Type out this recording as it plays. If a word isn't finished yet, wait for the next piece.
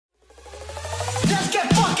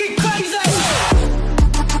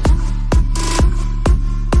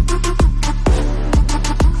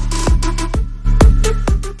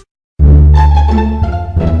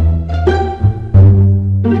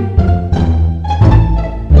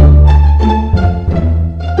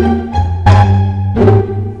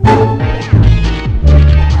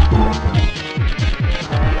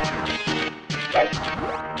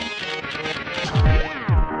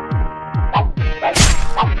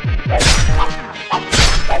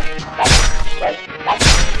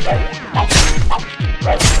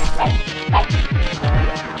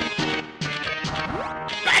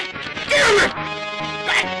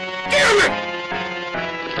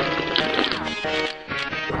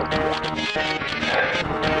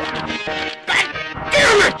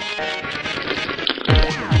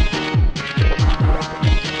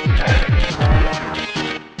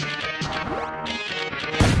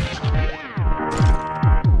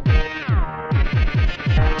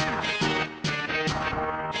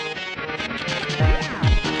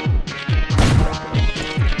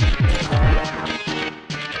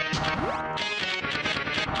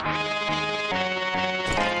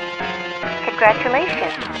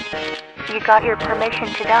Congratulations. You got your permission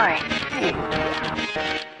to die.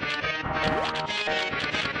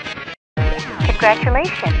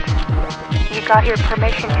 Congratulations. You got your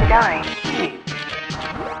permission to die.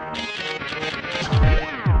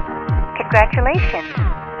 Congratulations.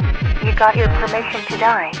 You got your permission to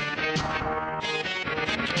die.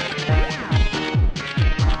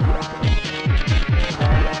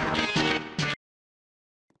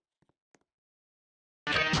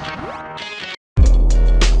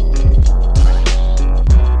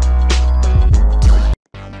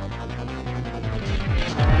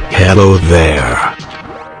 Hello there.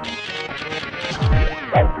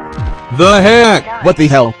 The heck? What the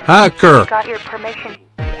hell? Hacker! You got your permission.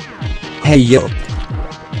 Hey yo.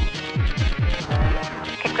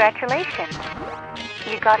 Congratulations.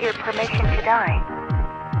 You got your permission to die.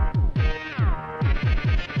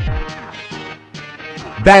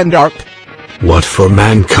 Vandark. What for,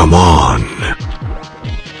 man? Come on.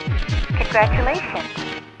 Congratulations.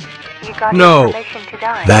 You got No. your permission to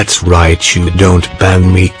die. That's right, you don't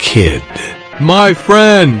ban me, kid. My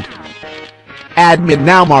friend! Admin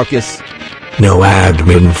now, Marcus. No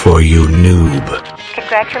admin for you, noob.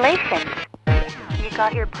 Congratulations. You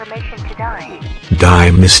got your permission to die.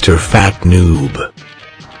 Die, Mr. Fat Noob.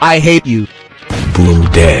 I hate you. Boom,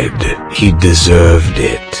 dead. He deserved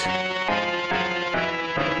it.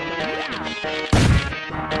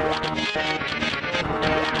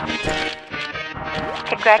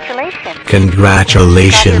 Congratulations.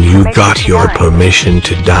 Congratulations, you got your permission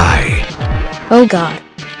to die. Oh god.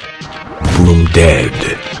 Boom, dead.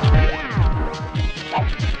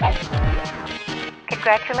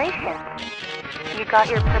 Congratulations. You got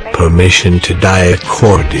your permission. Permission to die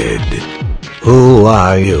accorded. Who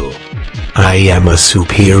are you? I am a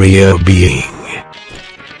superior being.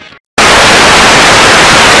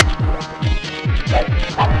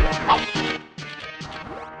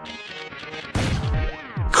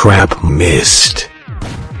 Crap, missed.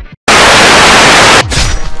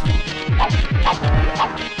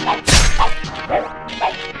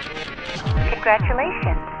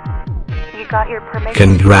 Congratulations. You got your permission.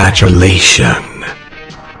 Congratulations.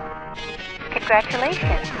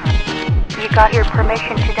 Congratulations. You got your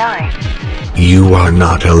permission to die. You are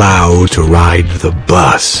not allowed to ride the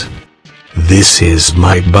bus. This is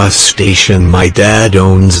my bus station. My dad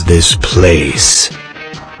owns this place.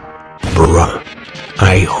 Bruh.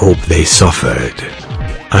 I hope they suffered.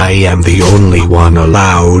 I am the only one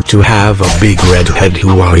allowed to have a big red head.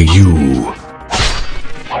 Who are you?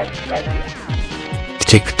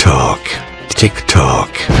 TikTok. TikTok.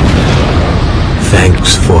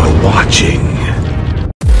 Thanks for watching.